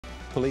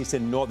Police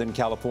in Northern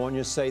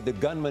California say the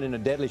gunman in a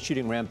deadly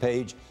shooting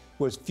rampage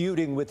was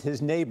feuding with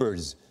his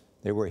neighbors.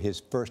 They were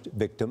his first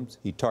victims.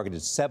 He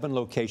targeted 7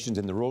 locations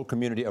in the rural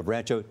community of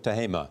Rancho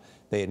Tehama.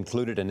 They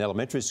included an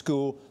elementary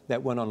school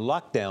that went on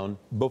lockdown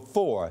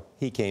before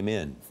he came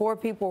in. 4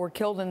 people were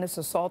killed in this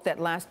assault that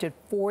lasted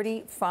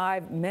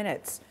 45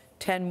 minutes.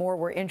 10 more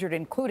were injured,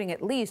 including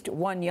at least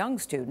 1 young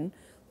student.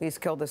 Police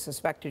killed the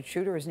suspected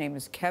shooter. His name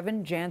is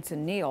Kevin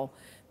Jansen Neal.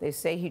 They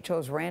say he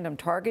chose random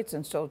targets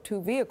and stole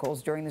 2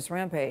 vehicles during this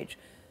rampage.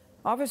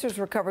 Officers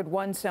recovered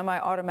 1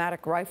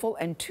 semi-automatic rifle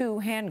and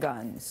 2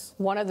 handguns.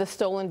 One of the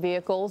stolen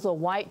vehicles, a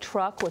white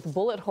truck with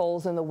bullet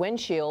holes in the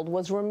windshield,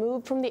 was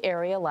removed from the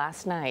area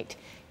last night.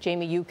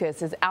 Jamie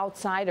Yuccas is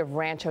outside of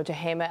Rancho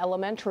Tehama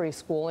Elementary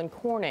School in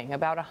Corning,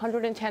 about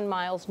 110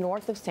 miles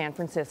north of San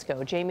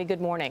Francisco. Jamie,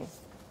 good morning.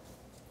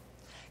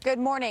 Good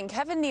morning.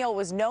 Kevin Neal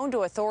was known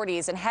to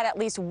authorities and had at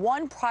least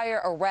 1 prior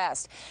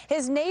arrest.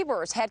 His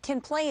neighbors had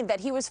complained that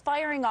he was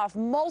firing off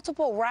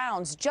multiple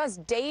rounds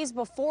just days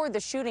before the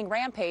shooting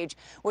rampage,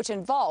 which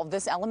involved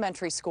this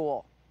elementary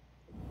school.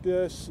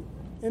 This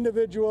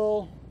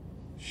individual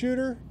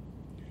shooter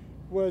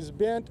was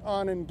bent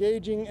on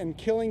engaging and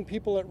killing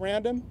people at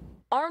random.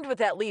 Armed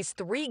with at least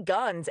 3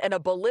 guns and a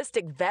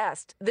ballistic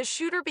vest, the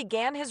shooter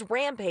began his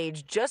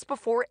rampage just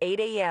before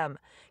 8 a.m.,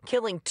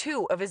 killing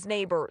 2 of his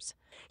neighbors.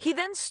 He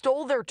then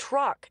stole their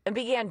truck and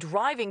began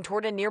driving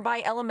toward a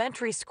nearby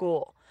elementary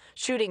school,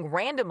 shooting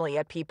randomly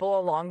at people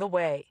along the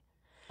way.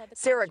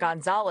 Sarah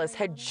Gonzalez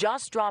had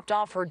just dropped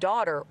off her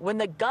daughter when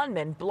the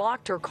gunman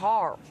blocked her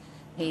car.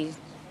 He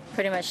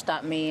pretty much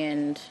stopped me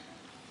and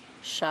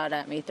shot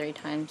at me 3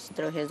 times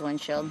through his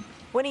windshield.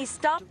 When he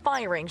stopped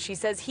firing, she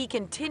says he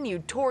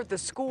continued toward the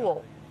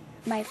school.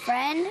 My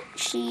friend,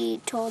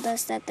 she told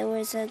us that there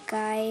was a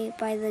guy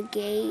by the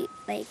gate,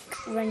 like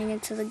running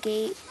into the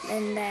gate,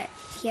 and that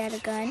he had a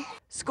gun.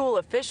 School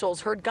officials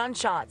heard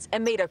gunshots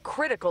and made a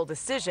critical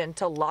decision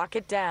to lock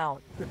it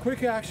down. The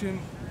quick action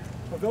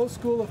of those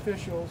school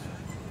officials,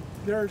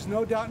 there's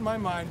no doubt in my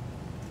mind,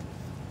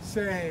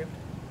 saved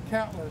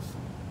countless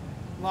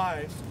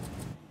lives.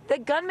 The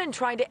gunman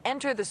tried to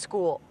enter the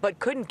school but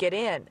couldn't get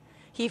in.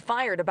 He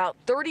fired about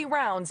 30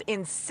 rounds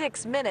in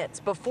 6 minutes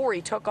before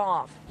he took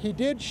off. He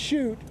did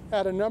shoot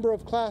at a number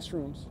of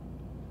classrooms,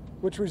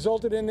 which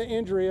resulted in the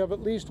injury of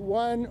at least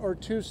 1 or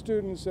 2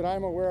 students that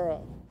I'm aware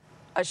of.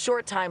 A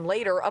short time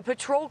later, a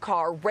patrol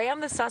car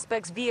rammed the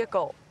suspect's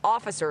vehicle.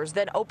 Officers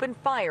then opened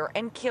fire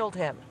and killed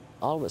him.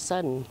 All of a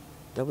sudden,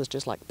 there was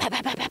just like pop,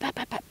 pop, pop, pop,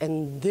 pop, pop,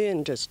 and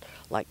then just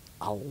like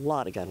a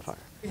lot of gunfire.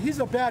 He's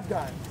a bad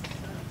guy,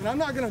 and I'm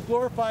not going to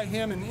glorify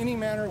him in any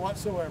manner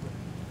whatsoever.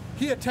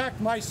 He attacked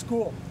my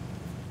school.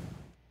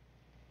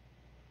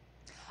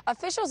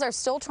 Officials are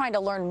still trying to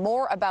learn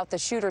more about the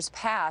shooter's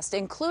past,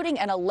 including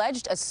an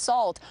alleged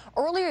assault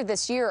earlier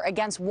this year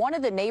against one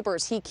of the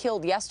neighbors he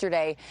killed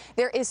yesterday.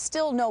 There is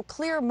still no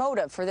clear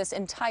motive for this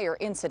entire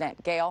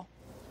incident. Gayle?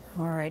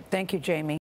 All right. Thank you, Jamie.